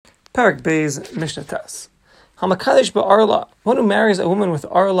Parak Beis Mishnah Tes. Hamakadesh ba'arla. One who marries a woman with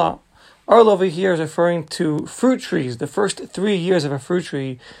arla. Arla over here is referring to fruit trees. The first 3 years of a fruit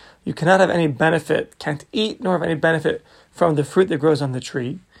tree, you cannot have any benefit, can't eat nor have any benefit from the fruit that grows on the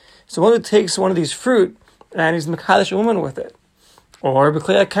tree. So one who takes one of these fruit and he's makadesh a woman with it. Or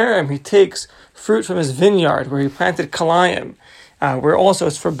b'klei karim, he takes fruit from his vineyard where he planted kalayim, where also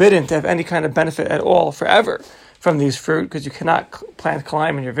it's forbidden to have any kind of benefit at all forever from these fruit, because you cannot plant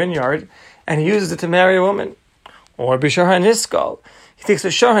kalayim in your vineyard, and he uses it to marry a woman. Or b'shar haniskal, he takes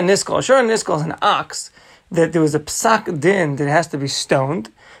a shar haniskal. A shar haniskal is an ox that there was a psak din that it has to be stoned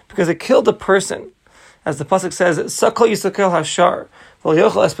because it killed a person. As the pasuk says, sakal yisakel hashar, v'lo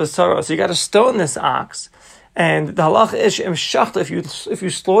yochel es basaro. So you got to stone this ox. And the halacha is if you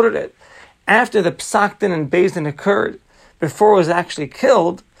slaughtered it after the psak din and beis din occurred, before it was actually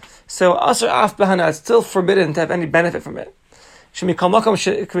killed, so asar af bahana, it's still forbidden to have any benefit from it. Because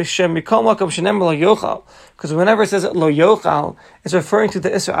whenever it says lo yochal, it's referring to the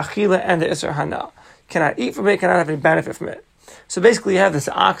isra achila and the isra hana. Cannot eat from it, cannot have any benefit from it. So basically you have this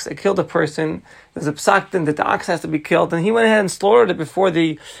ox that killed a person, there's a psak din that the ox has to be killed, and he went ahead and slaughtered it before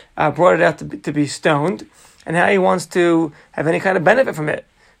they brought it out to be stoned, and now he wants to have any kind of benefit from it.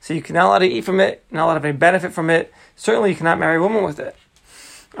 So you cannot allow to eat from it, not allowed to have any benefit from it. Certainly you cannot marry a woman with it.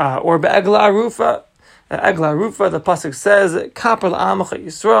 Or be'egla arufa. Egla arufa, the pasuk says, kapar la'amacha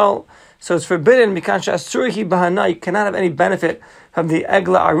Yisrael. So it's forbidden, because asurihi bahana, you cannot have any benefit from the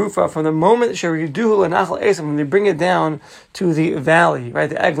egla arufa from the moment sheriduhu l'nachal esam, when they bring it down to the valley. Right,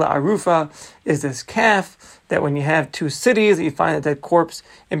 the egla arufa is this calf that when you have two cities, you find a dead corpse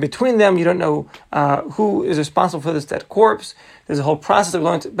in between them. You don't know who is responsible for this dead corpse. There's a whole process of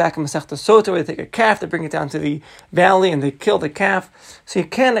going back in Masechta Sota where they take a calf, they bring it down to the valley, and they kill the calf. So you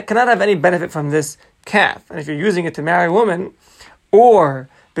cannot have any benefit from this calf. And if you're using it to marry a woman, or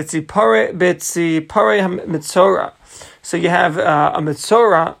bitzipare mitzora. So you have a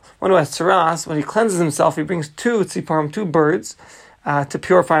mitzora, one who has tzaras, when he cleanses himself, he brings two tziparim, two birds, to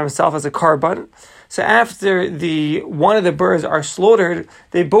purify himself as a carbon. So after one of the birds are slaughtered,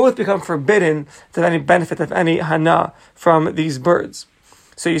 they both become forbidden to have any benefit of any hana from these birds.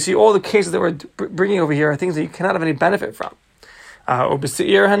 So you see all the cases that we're bringing over here are things that you cannot have any benefit from. Or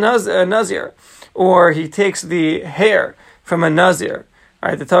b'seir nazir, or he takes the hair from a nazir.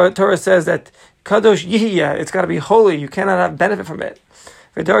 Right, the Torah says that kadosh yihya, it's got to be holy. You cannot have benefit from it.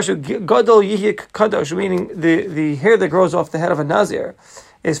 V'darshu gadol yihya kadosh, meaning the hair that grows off the head of a nazir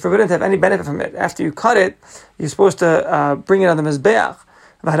is forbidden to have any benefit from it. After you cut it, you're supposed to bring it on the mizbeach.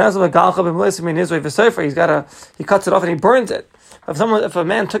 He cuts it off and he burns it. If a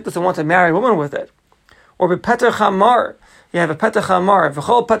man took this and wanted to marry a woman with it, or bepeter chamar, you have a peter chamar.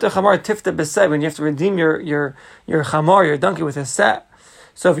 V'chol peter chamar tifta b'seh, when you have to redeem your chamar, your donkey, with a set.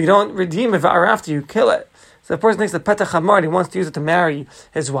 So if you don't redeem it after, you kill it. So the person takes the peter chamar and he wants to use it to marry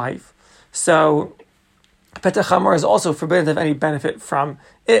his wife. So Petach Hamar is also forbidden to have any benefit from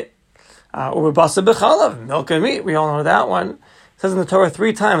it. Or basa b'chalav, milk and meat. We all know that one. It says in the Torah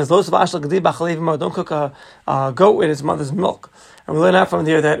 3 times, "Lo savashal gadi b'chalev," don't cook a goat with its mother's milk. And we learn out from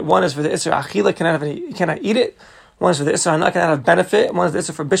there that one is for the isra achila, you cannot eat it. One is for the isra hana, cannot have benefit. And one is the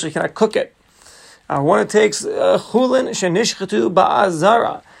isra for bishul, you cannot cook it. One who takes chulin shenishchatu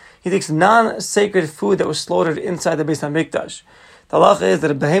ba'azara, he takes non-sacred food that was slaughtered inside the Beis Hamikdash. The halacha is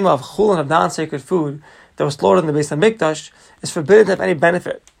that a behema of chulin, of non-sacred food that was slaughtered in the Beis Hamikdash, is forbidden to have any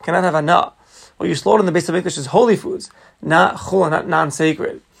benefit. Cannot have ana. What you slaughtered in the Beis Hamikdash is holy foods, not chulin, not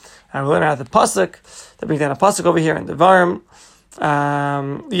non-sacred. And we learn out the pasuk. They bring down a pasuk over here in the Varm.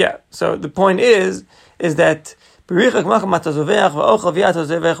 So the point is that meaning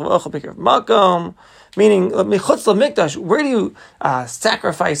where do you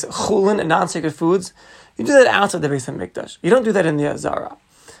sacrifice chulin and non-sacred foods? You do that outside the Beis Hamikdash. You don't do that in the Azara.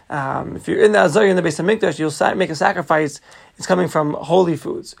 If you're in the Azara, in the Beis Hamikdash, you'll make a sacrifice. It's coming from holy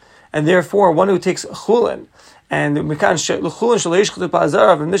foods, and therefore one who takes chulin and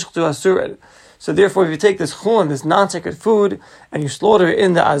so therefore, if you take this chulin, this non-sacred food, and you slaughter it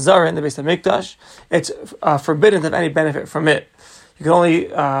in the Azara, in the Beis Hamikdash, it's forbidden to have any benefit from it. You can only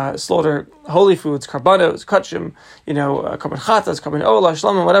slaughter holy foods, karbanos, kachim, karban chatas, karban olah,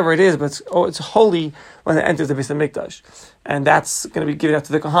 shlamim, whatever it is, but it's holy when it enters the Beis Hamikdash. And that's going to be given out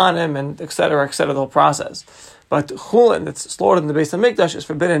to the Kohanim, and et cetera, the whole process. But chulin that's slaughtered in the Beis Hamikdash is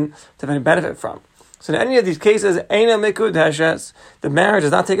forbidden to have any benefit from. So in any of these cases, eina mikud heshes, the marriage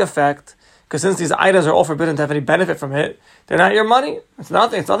does not take effect, because since these items are all forbidden to have any benefit from it, they're not your money. It's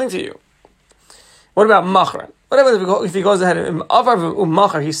nothing to you. What about machran? What about if he goes ahead and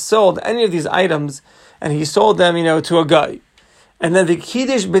he sold any of these items and he sold them, to a guy, And then the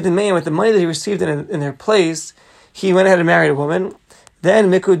Kiddush b'dimei, with the money that he received in their place, he went ahead and married a woman.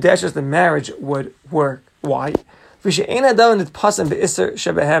 Then Mikudeshes, the marriage would work. Why? Because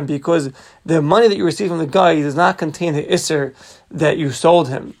the money that you received from the guy does not contain the Isser that you sold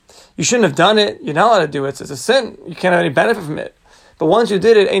him. You shouldn't have done it. You're not allowed to do it. It's a sin. You can't have any benefit from it. But once you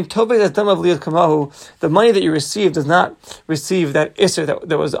did it, the money that you received does not receive that Isser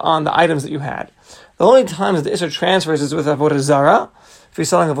that was on the items that you had. The only time that the Isser transfers is with Avodah Zarah, if you're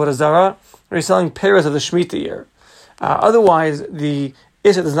selling Avodah Zarah, or you're selling payers of the Shemitah year. Otherwise, the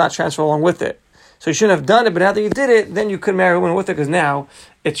Isser does not transfer along with it. So you shouldn't have done it, but now that you did it, then you could marry a woman with it, because now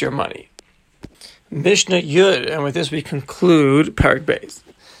it's your money. Mishnah Yud, and with this we conclude Parak Beis.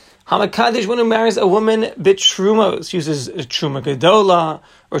 Hamakadish, one who marries a woman bitrumos, uses a truma gedola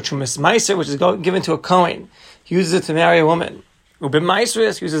or trumas meiser, which is given to a Kohen. He uses it to marry a woman. Ubim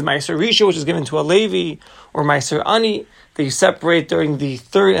meiseris uses meiser risha, which is given to a Levi, or meiser ani, that you separate during the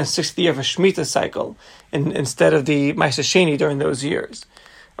 3rd and 6th year of a Shemitah cycle, instead of the meiser sheni during those years.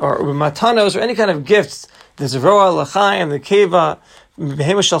 Or matanos, or any kind of gifts, the zeroa, l'chaim, the keva,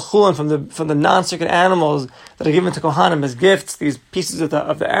 from the non-circuit animals that are given to Kohanim as gifts, these pieces of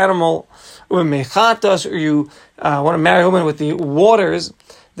the animal, or you want to marry a woman with the waters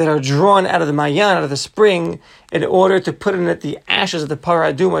that are drawn out of the mayan, out of the spring, in order to put in it the ashes of the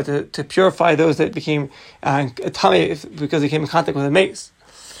parah aduma to purify those that became tamei because they came in contact with a mace.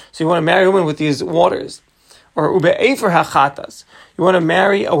 So you want to marry a woman with these waters. Or ube'efer hachatas, you want to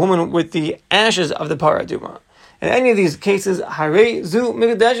marry a woman with the ashes of the parah aduma. In any of these cases, harei zu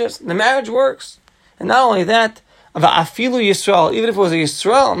mikudeshes, the marriage works. And not only that, va'afilu Yisrael, even if it was a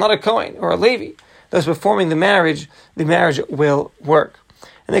Yisrael, not a Kohen or a Levi, that's performing the marriage will work.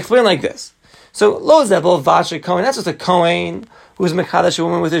 And they explain like this. So, lo zebel v'asher Kohen, that's just a Kohen who is mekadesh a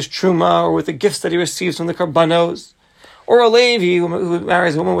woman with his truma or with the gifts that he receives from the karbanos. Or a Levi who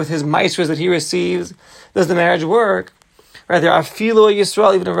marries a woman with his maestros that he receives. Does the marriage work? Rather, afilu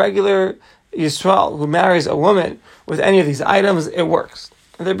Yisrael, even a regular Yisrael who marries a woman with any of these items, it works.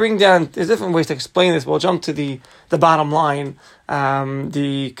 And they bring down, there's different ways to explain this, but we'll jump to the bottom line.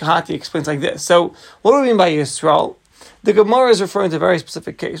 The Kahati explains like this. So, what do we mean by Yisrael? The Gemara is referring to a very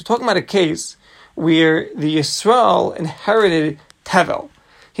specific case. We're talking about a case where the Yisrael inherited Tevel.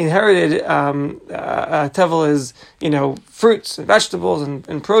 He inherited, Tevel is, fruits and vegetables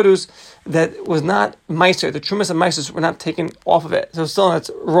and produce that was not meiser. The trumas and meisers were not taken off of it. So it's still in its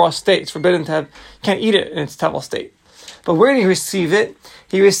raw state. It's forbidden to have, you can't eat it in its Tevel state. But where did he receive it?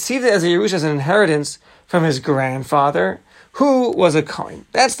 He received it as a Yerusha, as an inheritance from his grandfather, who was a Kohen.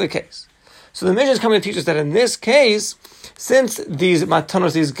 That's the case. So the Mishnah is coming to teach us that in this case, since these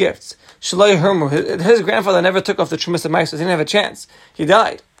matanos, these gifts, Shalai Hermu, his grandfather never took off the trumas and meisers. He didn't have a chance. He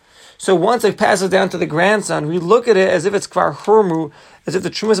died. So once it passes down to the grandson, we look at it as if it's kvar hermu, as if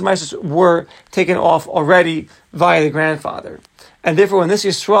the trumas and meisers were taken off already via the grandfather. And therefore, when this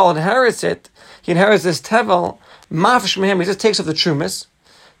Yisrael inherits it, he inherits this tevel, mafish mehem, he just takes off the trumas.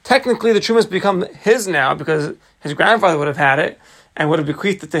 Technically, the trumas become his now, because his grandfather would have had it, and would have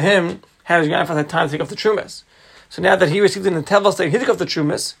bequeathed it to him, had his grandfather had time to take off the trumas. So now that he received it in the tevel state, he took off the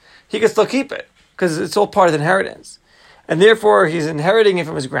trumas, he can still keep it, because it's all part of the inheritance. And therefore, he's inheriting it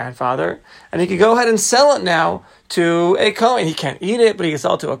from his grandfather, and he can go ahead and sell it now to a Kohen. He can't eat it, but he can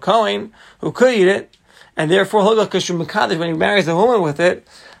sell it to a Kohen who could eat it, and therefore, when he marries a woman with it,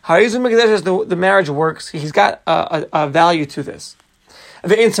 the marriage works. He's got a value to this.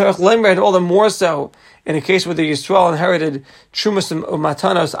 All the more so in a case where the Yisrael inherited Trumas and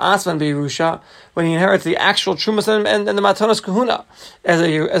Matanos Asman Beirusha, when he inherits the actual Trumas and the Matanos Kahuna as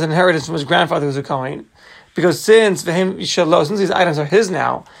an inheritance from his grandfather who's a Kohen. Because since these items are his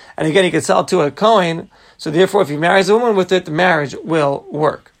now, and again he can sell it to a Kohen, so therefore if he marries a woman with it, the marriage will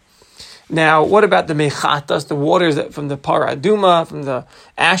work. Now, what about the mechatas, the waters from the parah aduma, from the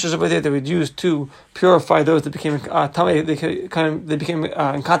ashes over there that would use to purify those that became tamei, they became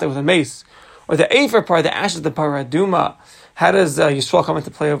in contact with a mace, or the afer part, the ashes of the parah aduma? How does Yisrael come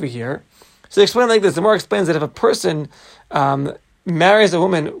into play over here? So they explain like this. The Gemara explains that if a person marries a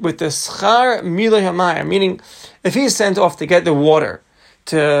woman with the schar miloi hamayim, meaning if he's sent off to get the water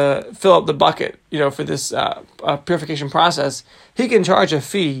to fill up the bucket, for this purification process, he can charge a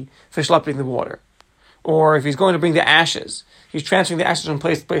fee for schlepping the water. Or if he's going to bring the ashes, he's transferring the ashes from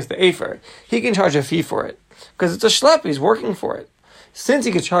place to place, the afer, he can charge a fee for it. Because it's a schlepp, he's working for it. Since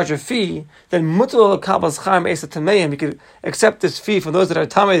he could charge a fee, then mutal kabas chaim esa tameim, he could accept this fee from those that are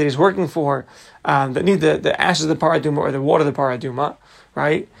tamei that he's working for, that need the ashes of the paraduma or the water of the paraduma,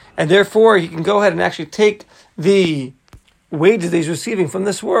 right? And therefore, he can go ahead and actually take the wages that he's receiving from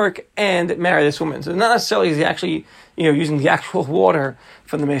this work and marry this woman. So not necessarily is he actually, using the actual water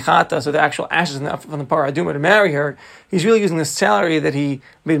from the mechata, so the actual ashes from the paraduma to marry her. He's really using the salary that he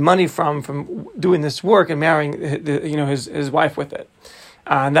made money from doing this work and marrying his wife with it,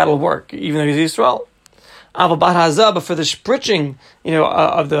 and that'll work even though he's Yisrael. But for the spritzing,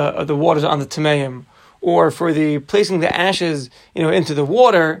 of the waters on the tameim, or for the placing the ashes, into the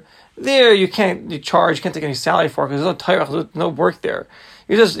water, there you can't take any salary for, because there's no tayrach, there's no work there.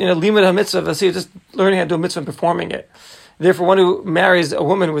 You're just, limud ha-mitzvah, so you're just learning how to do a mitzvah and performing it. Therefore, one who marries a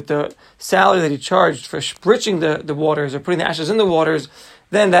woman with the salary that he charged for spritzing the waters or putting the ashes in the waters,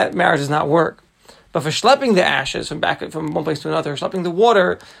 then that marriage does not work. But for schlepping the ashes from one place to another, schlepping the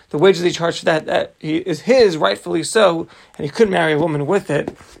water, the wages he charged for that is his, rightfully so, and he could marry a woman with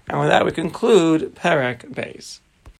it. And with that, we conclude Perek Beis.